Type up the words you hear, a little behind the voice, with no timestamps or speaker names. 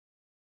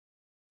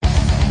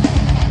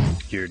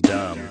You're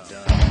dumb.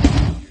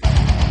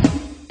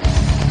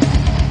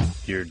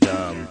 You're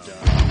dumb.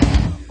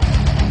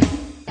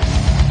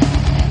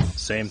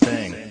 Same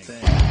thing.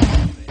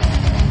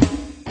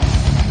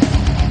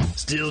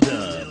 Still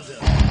dumb.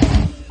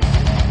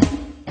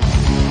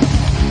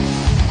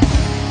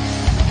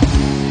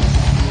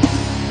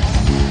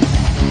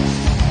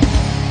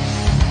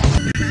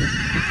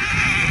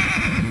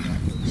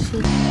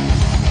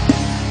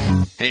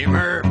 Hey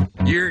Murph,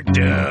 you're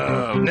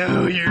dumb.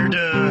 No, you're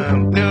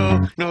dumb.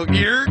 No,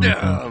 you're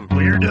dumb.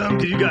 Well, you're dumb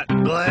because you got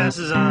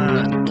glasses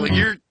on. Well,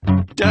 you're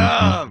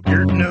dumb.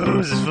 Your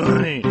nose is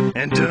funny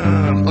and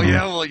dumb. Oh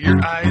yeah, well,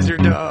 your eyes are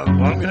dumb.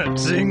 Well, I'm gonna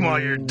sing while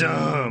you're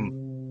dumb.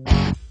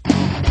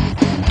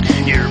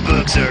 Your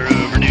books are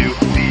overdue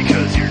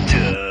because you're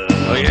dumb.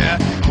 Oh yeah?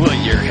 Well,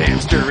 your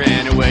hamster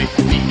ran away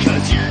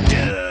Because you're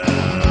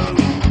dumb.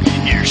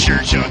 Your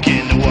shirt junk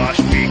in the wash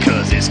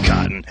because it's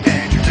cotton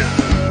and you're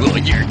dumb. Well,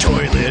 your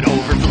toilet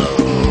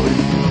overflowed.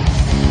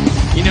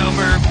 You know,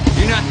 Murph,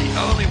 you're not the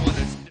only one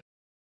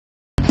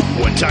that's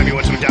One time you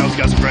went to McDonald's,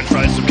 got some french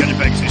fries, some ketchup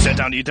packets, and you sat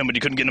down to eat them, but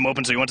you couldn't get them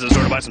open, so you went to the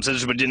store to buy some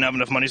scissors, but didn't have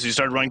enough money, so you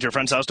started running to your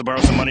friend's house to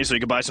borrow some money so you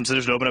could buy some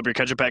scissors to open up your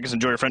ketchup packets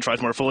and enjoy your french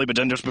fries more fully, but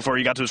then just before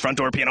you got to his front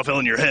door, piano fell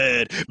in your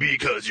head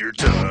because you're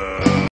dumb.